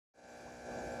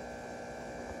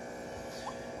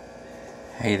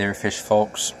Hey there, fish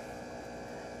folks.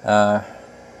 I'll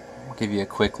give you a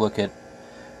quick look at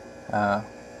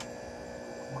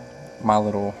my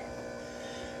little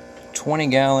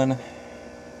 20-gallon.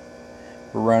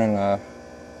 We're running a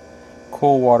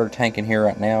cool water tank in here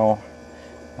right now.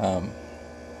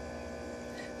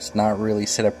 It's not really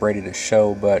set up ready to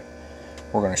show, but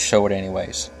we're going to show it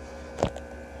anyways.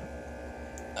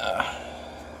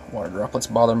 Water droplets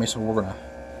bother me, so we're going to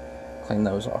clean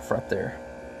those off right there.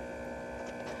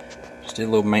 Just did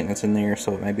a little maintenance in there,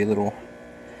 so it may be a little,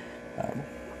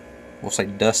 we'll say,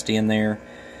 dusty in there.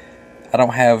 I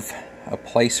don't have a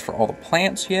place for all the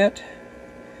plants yet.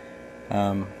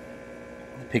 I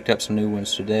picked up some new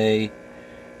ones today.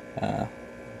 The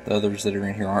others that are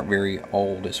in here aren't very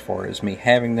old as far as me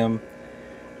having them.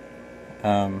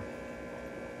 But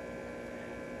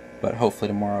hopefully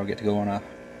tomorrow I'll get to go on a,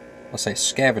 let's say,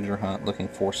 scavenger hunt looking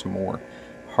for some more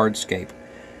hardscape.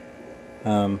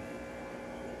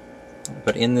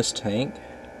 But in this tank,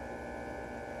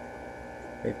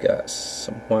 we've got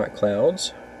some white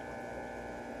clouds.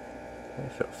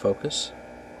 If it'll focus.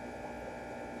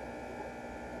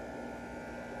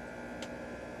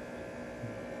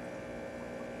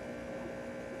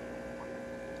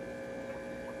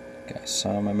 Got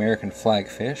some American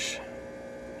flagfish.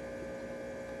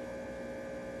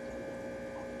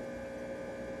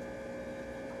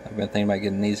 I've been thinking about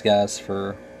getting these guys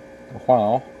for a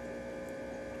while,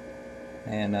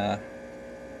 and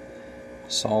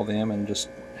saw them and just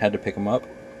had to pick them up.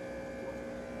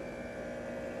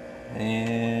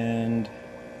 And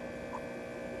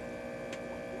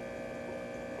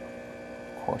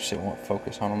of course it won't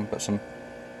focus on them, but some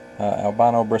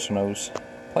albino bristlenose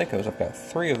plecos. I've got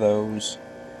 3 of those,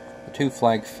 2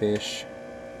 flagfish,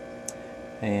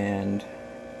 and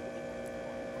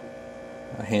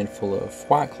a handful of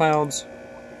white clouds.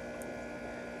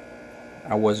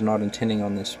 I was not intending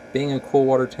on this being a cool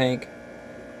water tank,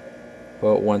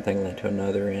 but one thing led to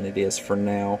another, and it is for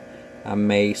now. I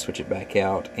may switch it back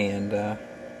out and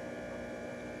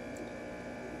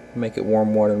make it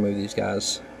warm water and move these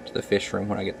guys to the fish room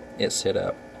when I get it set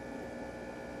up.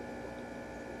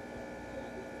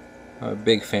 I'm a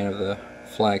big fan of the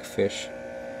flagfish.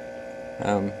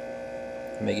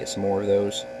 May get some more of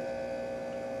those.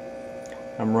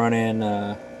 I'm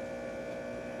running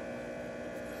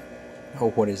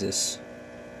what is this?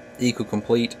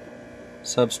 Eco-Complete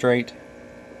substrate.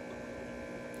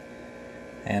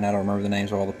 And I don't remember the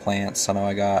names of all the plants. I know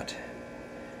I got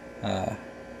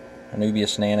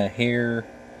Anubias nana here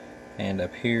and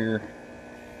up here,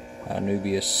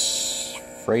 Anubias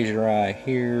fraseri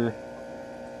here,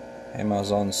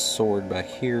 Amazon sword back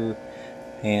here,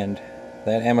 and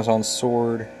that Amazon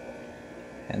sword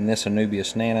and this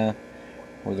Anubias nana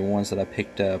were the ones that I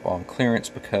picked up on clearance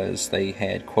because they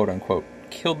had quote-unquote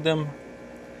killed them.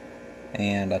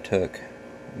 And I took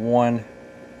one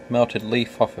melted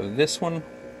leaf off of this one,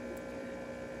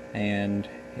 and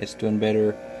it's doing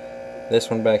better.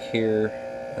 This one back here,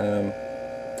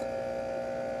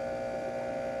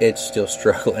 it's still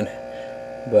struggling,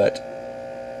 but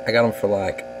I got them for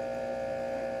like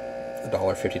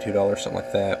 $1.50, $2, something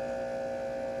like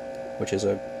that, which is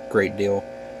a great deal.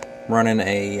 I'm running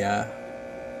a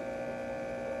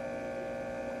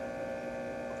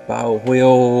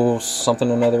Biowheel something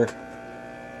or another.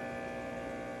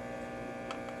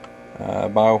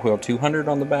 Biowheel 200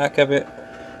 on the back of it.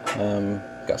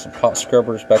 Got some pot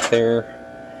scrubbers back there,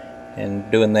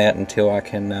 and doing that until I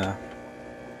can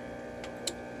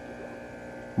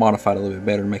modify it a little bit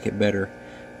better, make it better.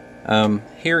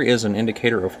 Here is an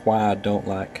indicator of why I don't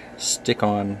like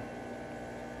stick-on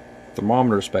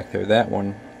thermometers back there. That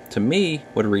one, to me,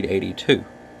 would read 82.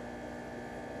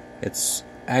 It's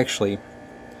actually,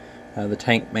 the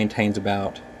tank maintains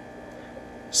about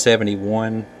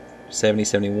 70,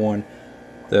 71.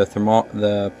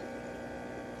 The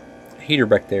heater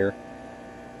back there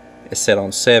is set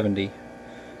on 70,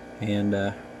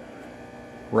 and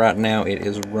right now it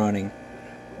is running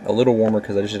a little warmer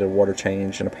because I just did a water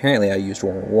change, and apparently I used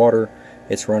warmer water.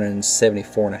 It's running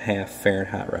 74.5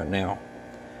 Fahrenheit right now,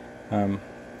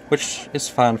 which is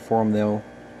fine for them. They'll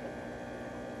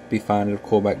be fine. It'll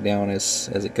cool back down as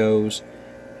it goes,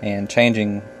 and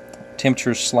changing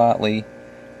temperatures slightly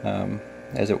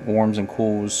as it warms and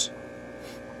cools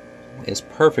is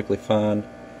perfectly fine.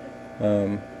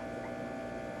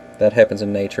 That happens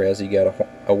in nature as you got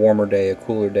a warmer day, a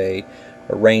cooler day,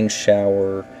 a rain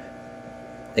shower,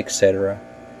 etc.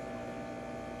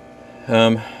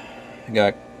 I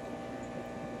got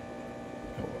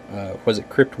was it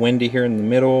Crypt Windy here in the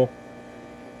middle,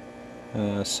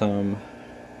 some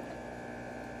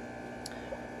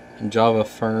Java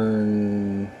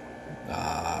Fern,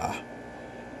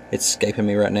 It's escaping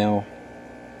me right now.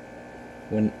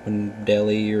 When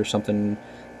Deli or something,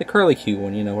 the curly Q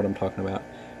one, you know what I'm talking about.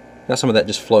 Got some of that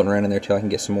just floating around in there till I can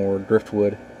get some more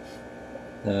driftwood.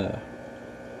 And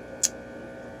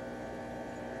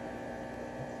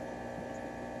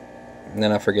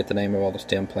then I forget the name of all the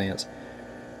stem plants.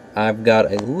 I've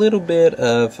got a little bit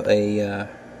of a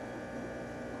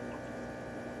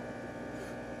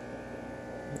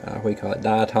what do you call it,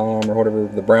 diatom or whatever,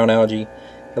 the brown algae.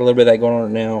 Got a little bit of that going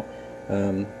on now.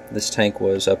 This tank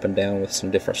was up and down with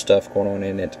some different stuff going on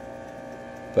in it,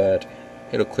 but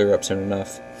it'll clear up soon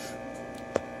enough.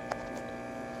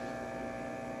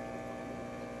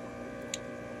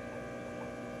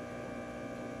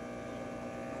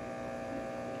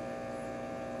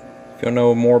 If you'll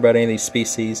know more about any of these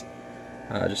species,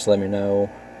 just let me know.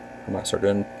 I might start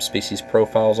doing species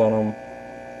profiles on them.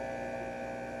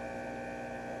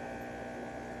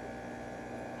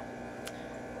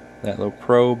 That little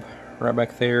probe right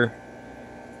back there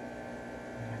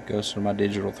goes to my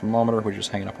digital thermometer, which is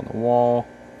hanging up on the wall.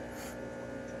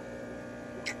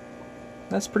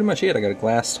 That's pretty much it. I got a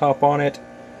glass top on it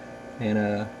and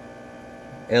a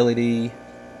LED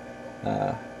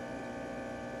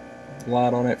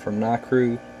light on it from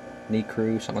Nicrew,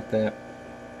 something like that.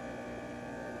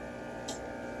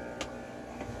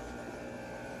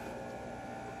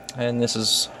 And this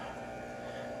is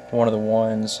one of the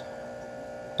ones,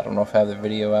 I don't know if I have the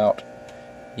video out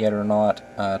yet or not,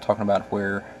 talking about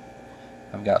where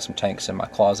I've got some tanks in my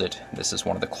closet. This is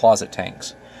one of the closet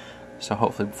tanks. So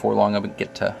hopefully before long I'll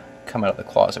get to come out of the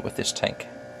closet with this tank.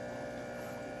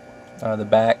 The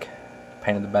back,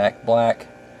 painted the back black,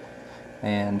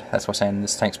 and that's what I'm saying,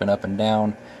 this tank's been up and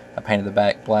down. I painted the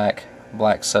back black,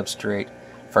 black substrate.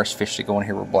 First fish to go in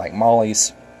here were black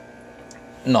mollies.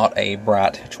 Not a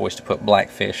bright choice to put black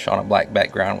fish on a black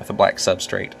background with a black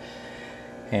substrate.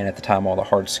 And at the time all the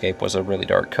hardscape was a really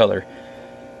dark color.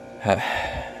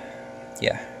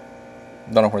 Yeah,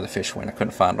 don't know where the fish went. I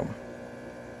couldn't find them.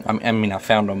 I mean I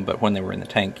found them, but when they were in the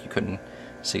tank you couldn't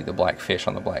see the black fish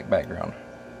on the black background.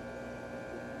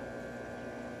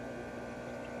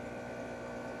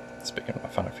 Speaking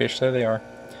of finding fish, there they are.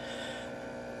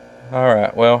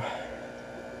 Alright, well,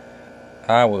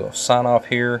 I will sign off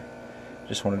here.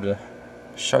 Just wanted to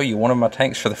show you one of my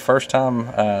tanks for the first time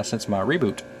since my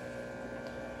reboot.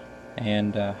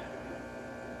 And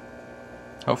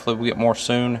hopefully we get more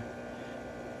soon.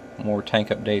 More tank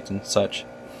updates and such.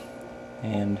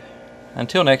 And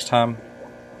until next time,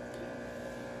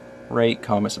 rate,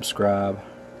 comment, subscribe,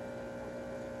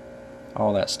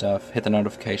 all that stuff. Hit the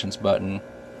notifications button.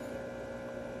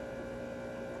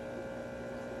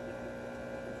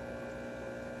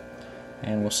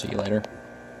 And we'll see you later.